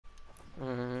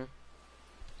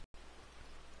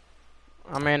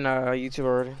I'm in YouTube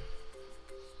already.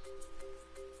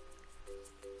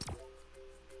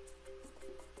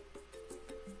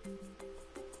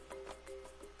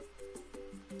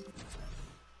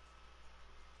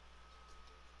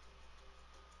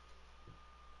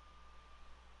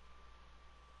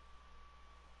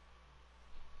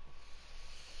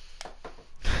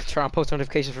 Try and post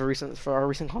notifications for our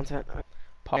recent content.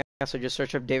 Podcast, so just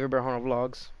search up David Berhona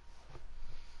Vlogs.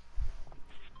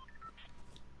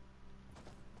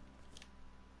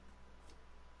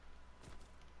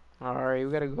 Alright,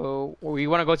 we gotta go. You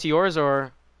wanna go to yours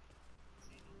or?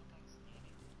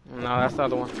 No, that's the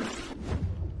other one.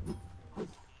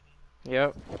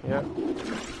 Yep, yep.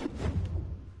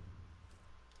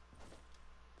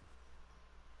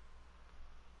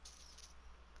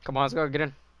 Come on, let's go, get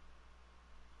in.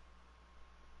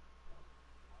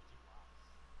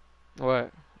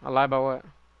 What? I lie about what?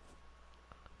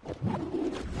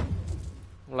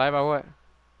 Lie about what?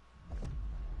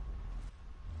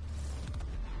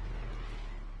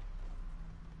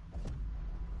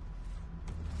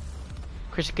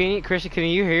 Christian, can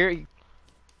you hear?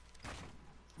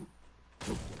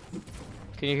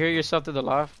 Can you hear yourself through the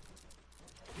live?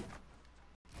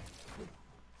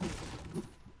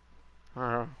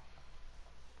 Alright.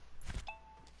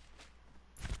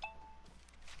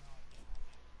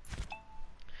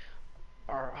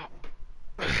 Alright.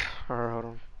 Alright, hold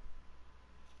on.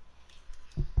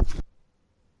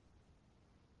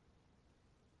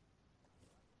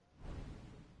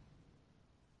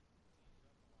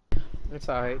 It's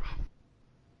alright.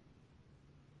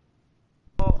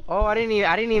 Oh, I didn't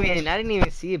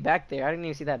even see it back there. I didn't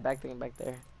even see that back thing back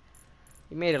there.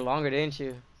 You made it longer, didn't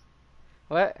you?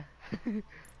 What?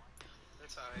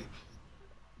 That's alright.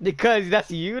 Because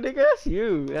that's you, nigga. That's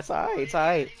you. That's alright. It's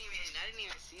alright. I didn't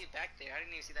even see it back there. I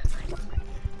didn't even see that back there.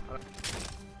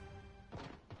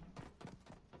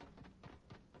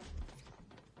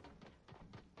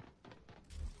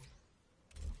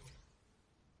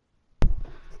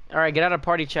 All right, get out of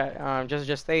party chat.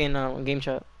 Just stay in game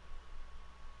chat.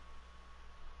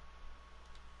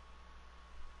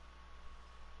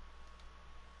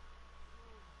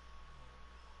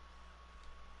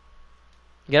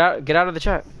 Get out of the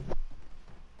chat.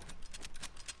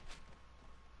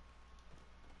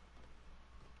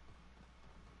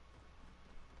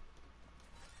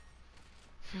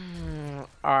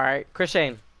 All right,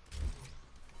 Christian.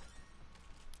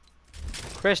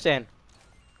 Christian.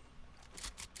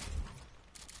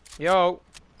 Yo,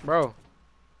 bro.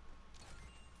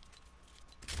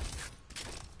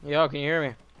 Yo, can you hear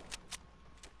me?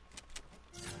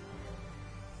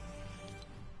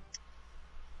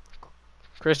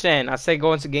 Christian, I say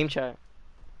go into game chat.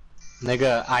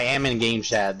 Nigga, I am in game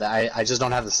chat. I just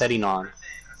don't have the setting on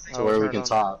to where we can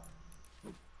talk.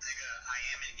 Nigga, I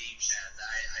am in game chat.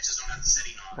 I just don't have the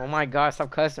setting on. Oh my god,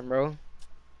 stop cussing, bro.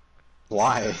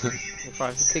 Why? If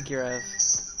I kick your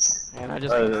ass. And I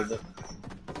just...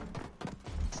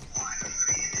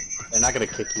 They're not gonna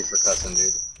kick you for cussing,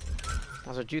 dude.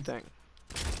 That's what you think.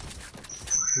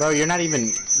 Bro, you're not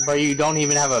even... Bro, you don't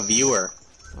even have a viewer.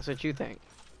 That's what you think.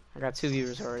 I got 2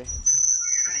 viewers already.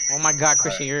 Oh my god,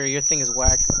 Christian, your thing is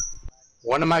whack.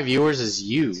 One of my viewers is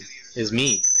you. Is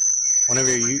me. One of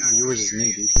your viewers is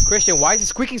me, dude. Christian, why is it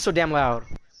squeaking so damn loud?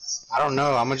 I don't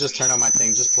know. I'm gonna just turn on my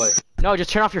thing. Just play. No, just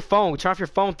turn off your phone. Turn off your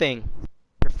phone thing.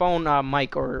 Your phone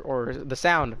mic or the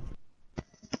sound.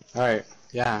 Alright.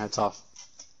 Yeah, it's off.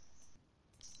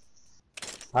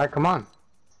 Alright, come on.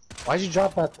 Why'd you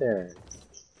drop that there?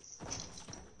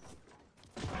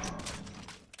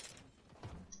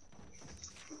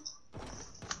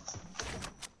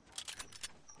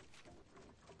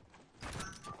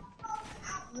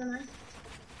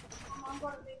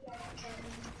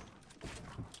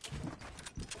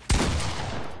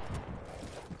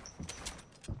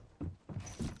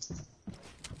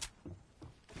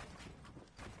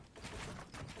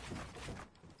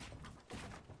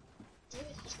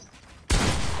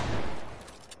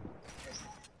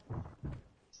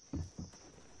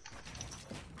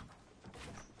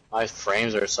 My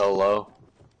frames are so low.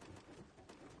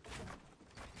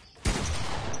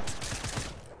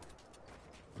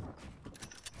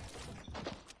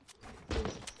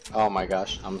 Oh my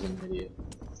gosh, I'm an idiot.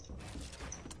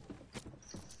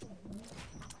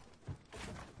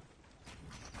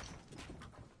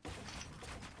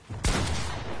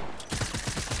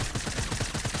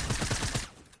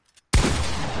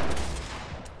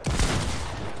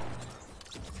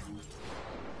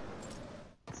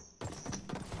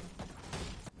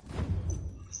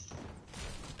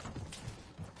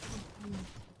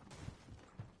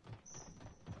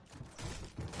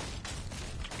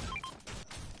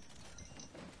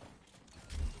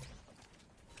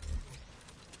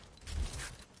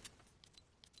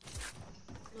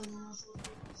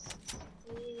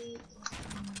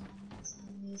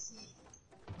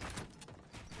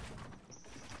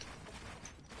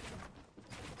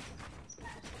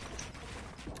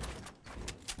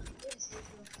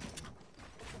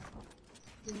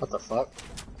 What the fuck?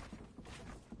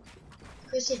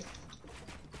 Christian.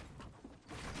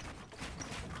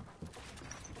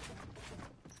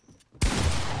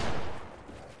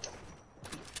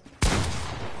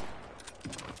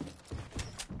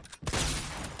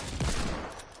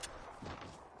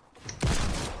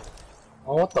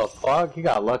 Oh, what the fuck? You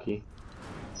got lucky.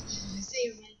 See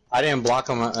you, man. I didn't block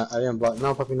him. I didn't block.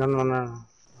 No, puppy. No, no, no, no.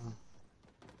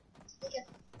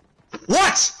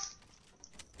 What?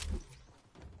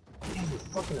 Damn, you're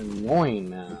fucking annoying,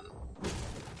 man.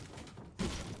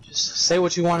 Just say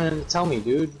what you wanted to tell me,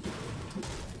 dude.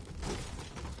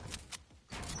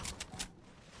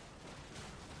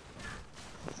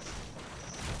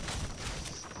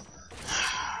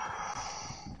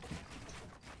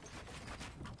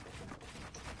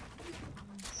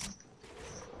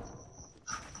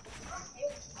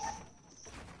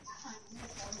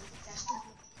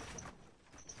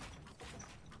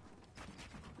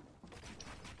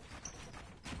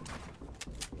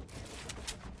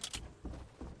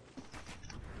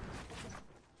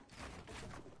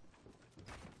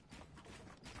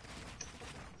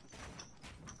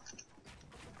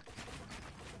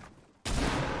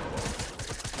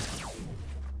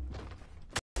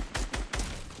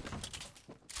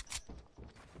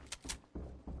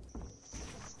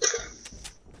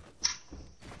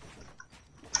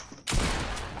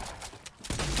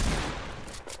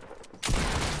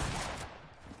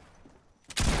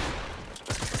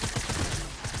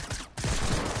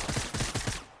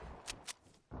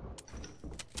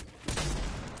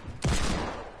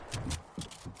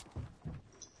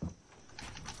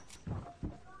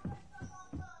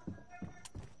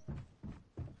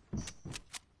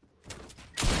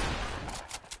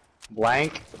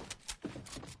 Blank.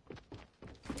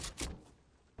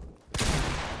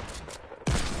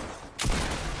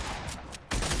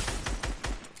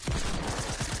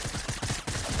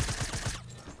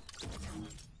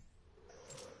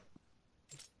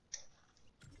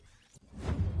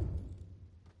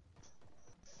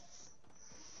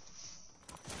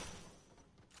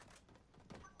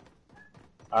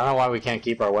 I don't know why we can't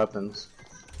keep our weapons.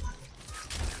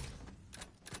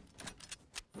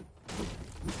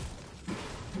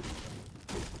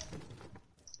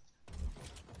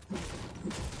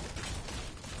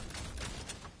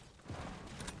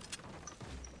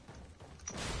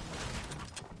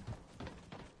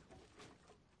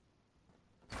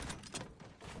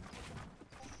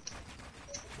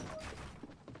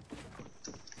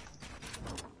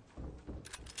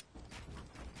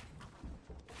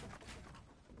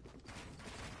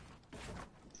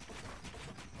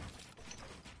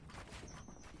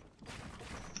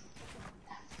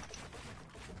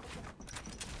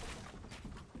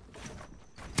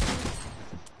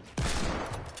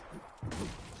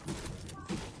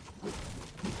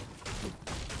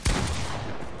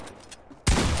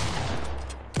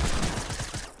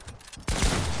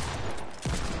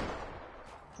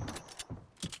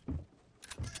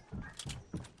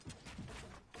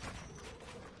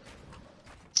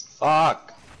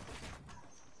 Fuck.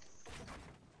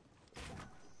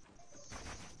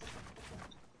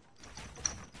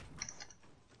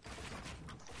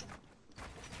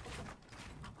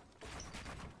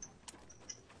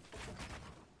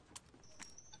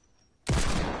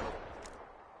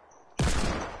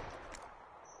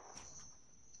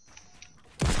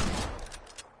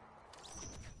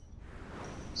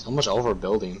 So much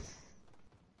overbuilding.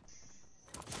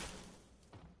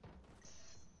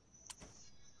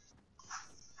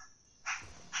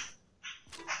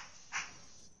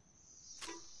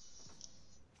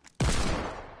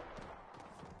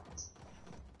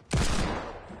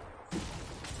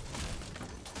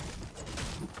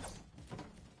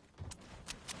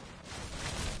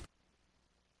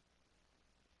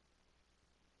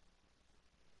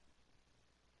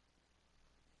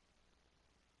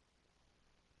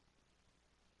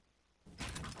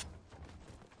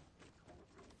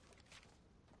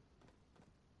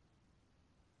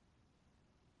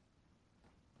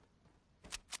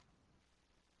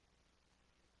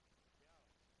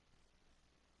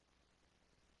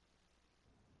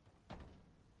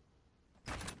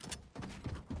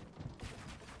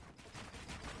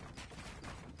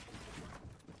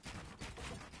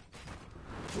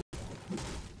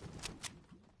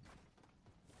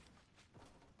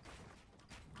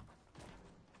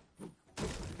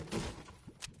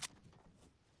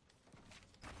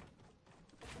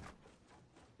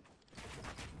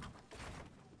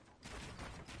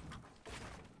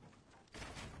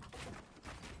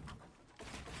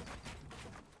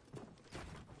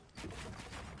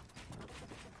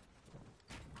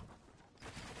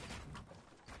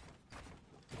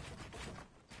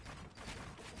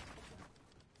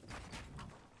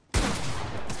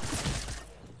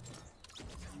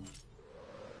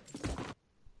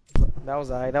 That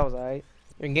was alright. That was alright.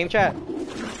 You're in game chat.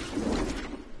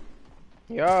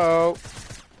 Yo.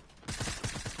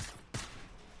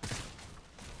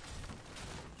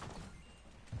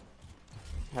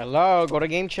 Hello. Go to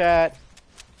game chat.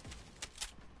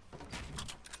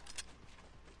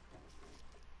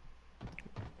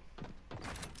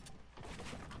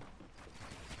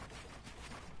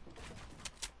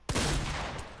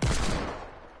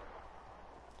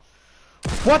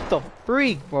 What the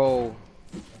freak, bro?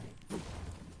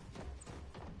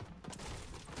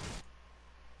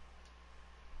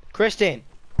 Christian.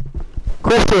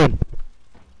 Christian.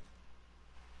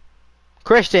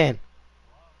 Christian.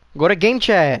 Go to game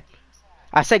chat.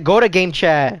 I said go to game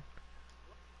chat.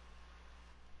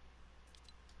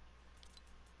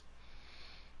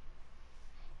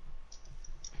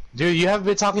 Dude, you haven't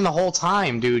been talking the whole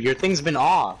time, dude. Your thing's been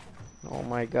off. Oh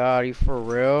my god, are you for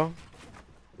real?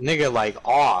 Nigga, like,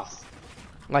 off.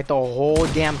 Like the whole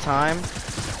damn time?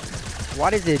 Why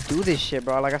does it do this shit,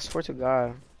 bro? Like, I swear to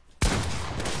God.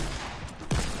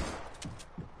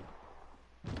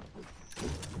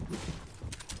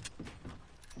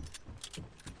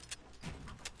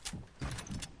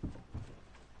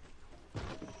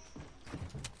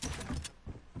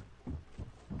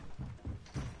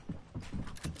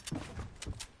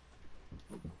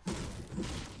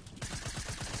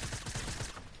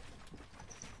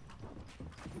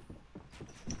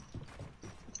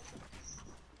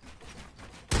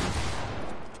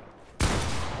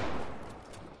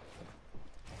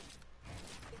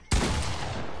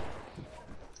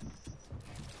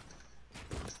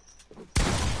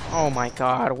 Oh my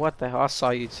god, what the hell? I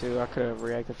saw you too. I could have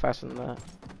reacted faster than that.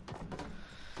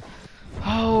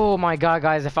 Oh my god,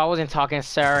 guys, if I wasn't talking,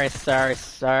 sorry.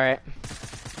 That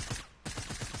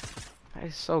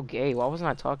is so gay. Why wasn't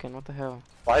I talking? What the hell?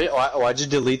 Why'd you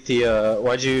delete the,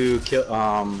 why'd you kill,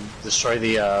 destroy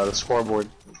the scoreboard?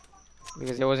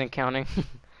 Because it wasn't counting.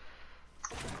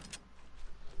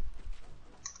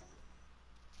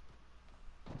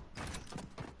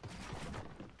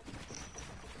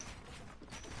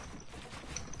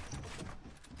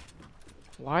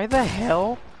 Why the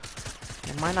hell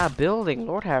am I not building?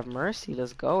 Lord have mercy.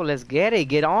 Let's go. Let's get it.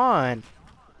 Get on.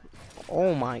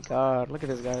 Oh my god. Look at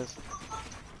this, guys.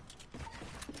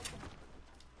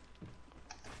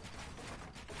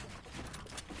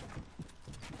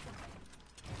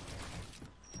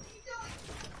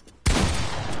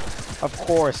 Of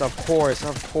course, of course,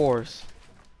 of course.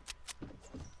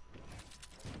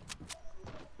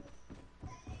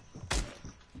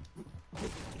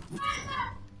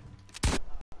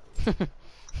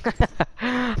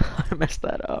 I messed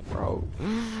that up, bro.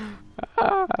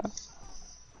 Ah.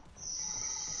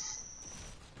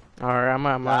 Alright, I'm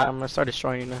gonna start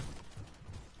destroying you now.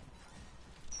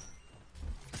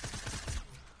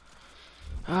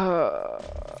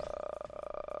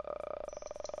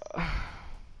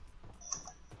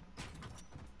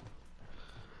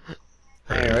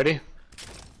 Are you ready?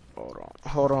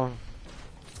 Hold on.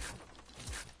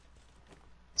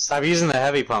 Stop using the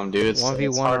heavy pump, dude. It's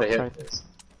 1v1 hard to or hit.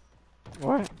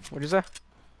 What? What'd you say?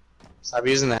 Stop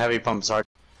using the heavy pump, it's hard.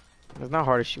 It's not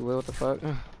hard as you will, what the fuck?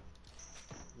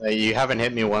 You haven't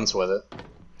hit me once with it.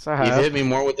 So I You've have. hit me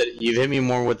more with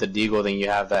the deagle than you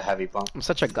have that heavy pump. I'm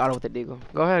such a god with the deagle.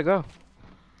 Go ahead, go.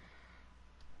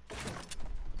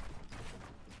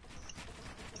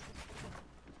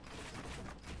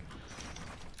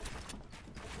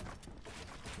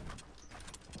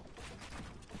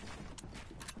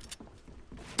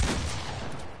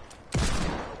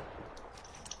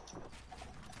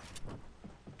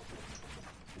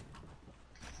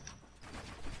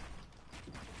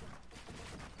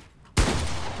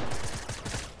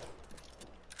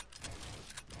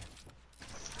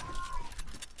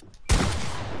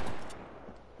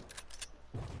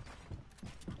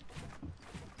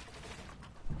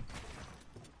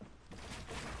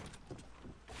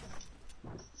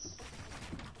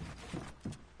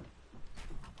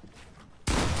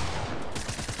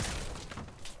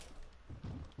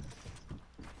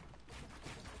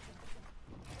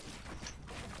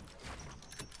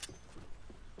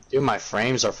 Dude, my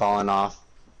frames are falling off.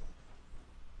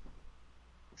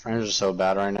 Frames are so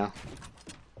bad right now.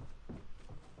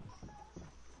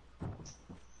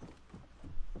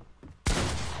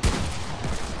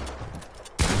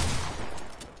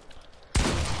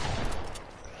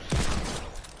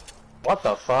 What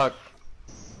the fuck?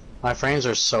 My frames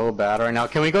are so bad right now.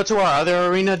 Can we go to our other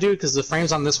arena, dude? Because the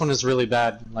frames on this one is really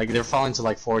bad. Like, they're falling to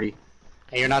like 40.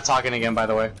 And you're not talking again, by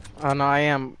the way. Oh no, I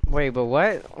am. Wait, but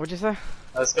what? What'd you say?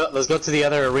 Let's go to the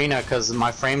other arena, because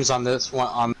my frames on this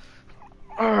one,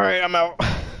 Alright, I'm out.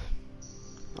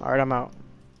 Alright, I'm out.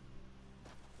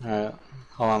 Alright.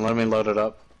 Hold on, let me load it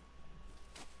up.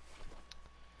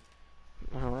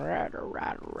 Alright.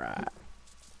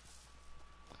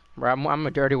 Bro, I'm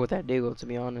dirty with that deagle, to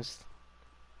be honest.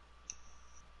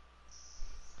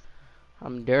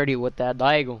 I'm dirty with that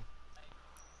deagle.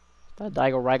 That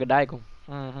deagle, raga-deagle.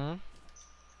 Mm-hmm.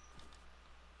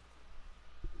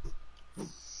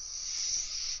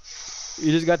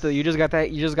 You just got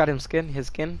his skin. You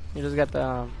just got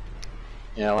the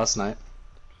Yeah, last night.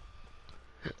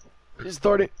 Just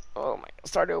started. Oh my!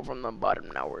 Started from the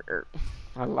bottom. Now we're.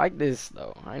 I like this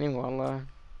though. I ain't even gonna lie.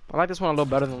 I like this one a little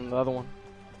better than the other one.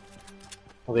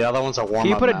 Well, the other ones are warm up. Can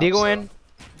you put a now, deagle so. in?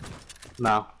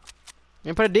 No.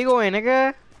 You put a deagle in,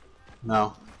 nigga.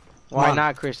 No. Why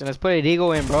not, Christian? Let's put a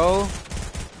deagle in, bro.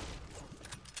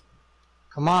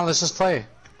 Come on, let's just play.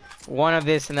 One of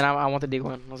this, and then I want the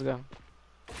deagle in. Let's go.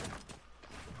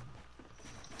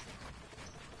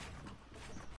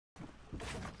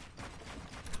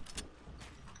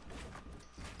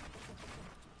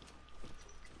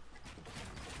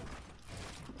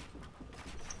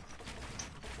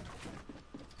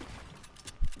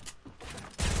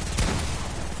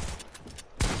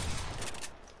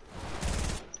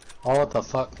 Oh, what the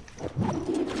fuck?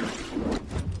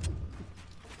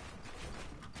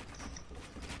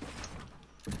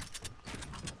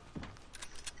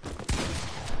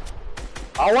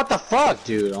 Oh, what the fuck,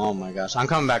 dude? Oh my gosh, I'm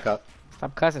coming back up.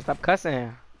 Stop cussing. Stop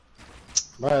cussing.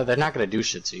 Bro, they're not gonna do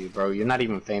shit to you, bro. You're not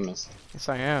even famous. Yes,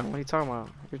 I am. What are you talking about?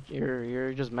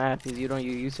 You're just mad because you don't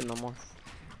use it no more.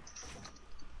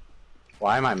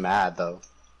 Why am I mad though?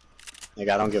 Like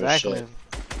I don't give a shit.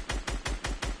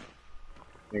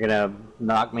 You're gonna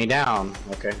knock me down,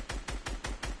 okay?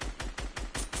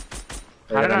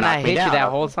 How did I not hit you that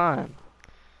whole time?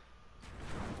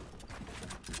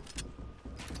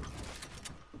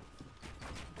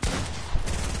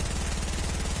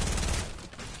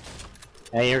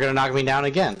 Hey, you're gonna knock me down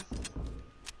again.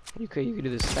 You could do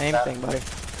the same thing, buddy.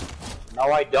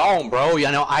 No, I don't, bro.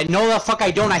 I know the fuck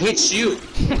I don't. I hit you.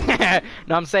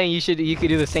 No, I'm saying you could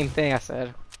do the same thing. I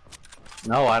said.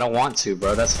 No, I don't want to,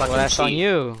 bro. That's fucking Well, that's cheap. on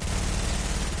you.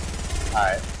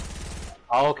 Alright.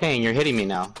 Oh, okay, and you're hitting me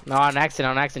now. No, on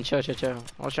accident. Chill.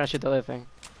 I was trying to shoot the other thing.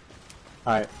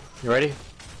 Alright, you ready?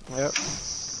 Yep.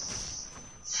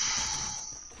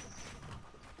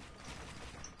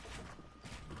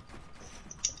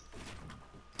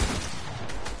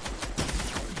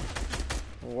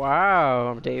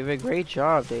 Wow, David. Great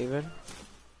job, David.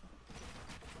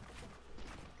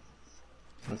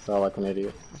 I felt like an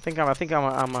idiot. I think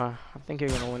you're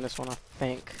gonna win this one. I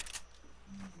think.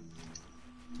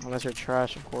 Unless you're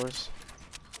trash, of course.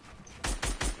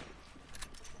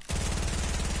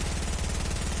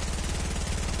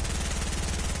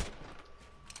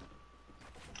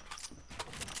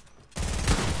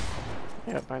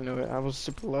 Yep, I knew it. I was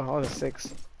super low. I was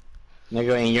 6.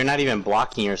 Nigga, and you're not even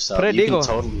blocking yourself. Put a You deagle.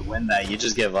 can totally win that. You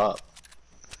just give up.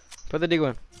 Put the deagle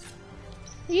in.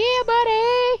 Yeah,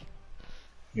 buddy.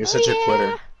 You're such a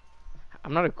quitter.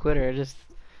 I'm not a quitter. I just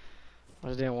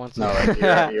didn't want to. No, like,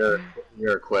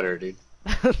 you're a quitter, dude.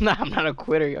 No, I'm not a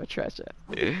quitter, yo, trash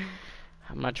ass.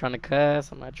 I'm not trying to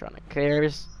cuss. I'm not trying to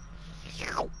curse.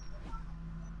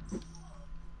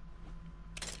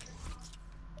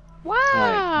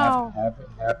 Wow. Right,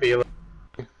 happy.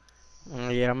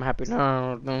 Yeah, I'm happy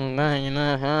now. You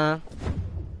know, huh?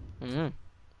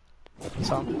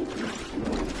 So.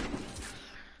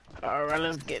 Alright,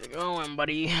 let's get going,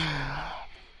 buddy.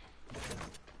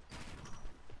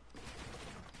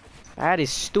 That is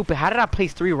stupid. How did I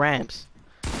place 3 ramps?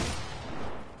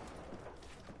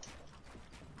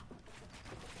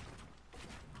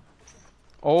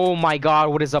 Oh my god,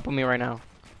 what is up with me right now?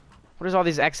 What is all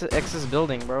these X's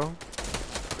building, bro? Look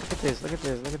at this, look at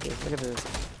this, look at this, look at this.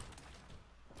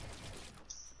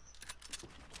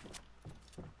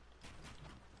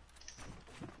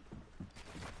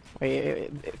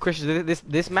 Wait, Christian,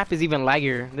 this map is even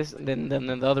laggier than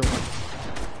the other one.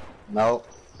 Nope,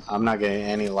 I'm not getting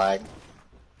any lag.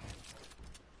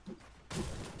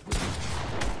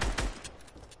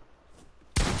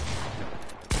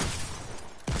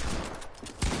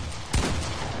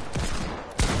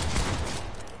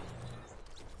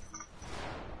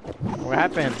 What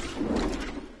happened?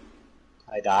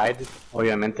 I died,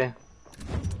 obviamente.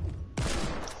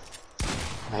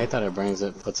 I hate that it brings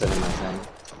it, puts it in my thing.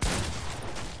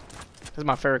 This is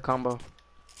my favorite combo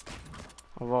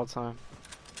of all time.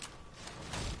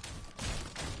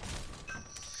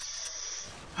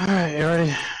 Alright, you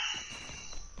ready?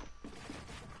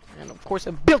 And of course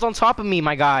it built on top of me,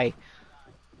 my guy.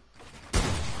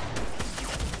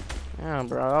 Yeah,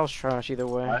 bro, that was trash either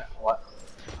way. What?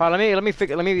 Hold on,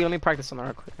 let me practice something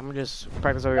real quick. I'm gonna just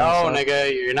practice over here. No, on the side.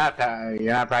 nigga, you're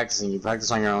not practicing. You practice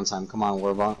on your own time. Come on,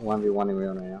 we're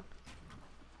 1v1 right now.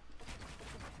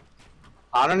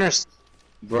 I don't understand,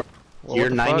 bro. Well, Your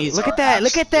what the fuck? 90s. Look are at that!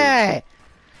 Look at absolute- that!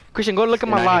 Christian, go look at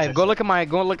Your my 90s live. are Go shit. look at my.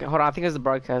 Go look. Hold on, I think it's the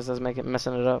broadcast that's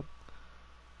messing it up.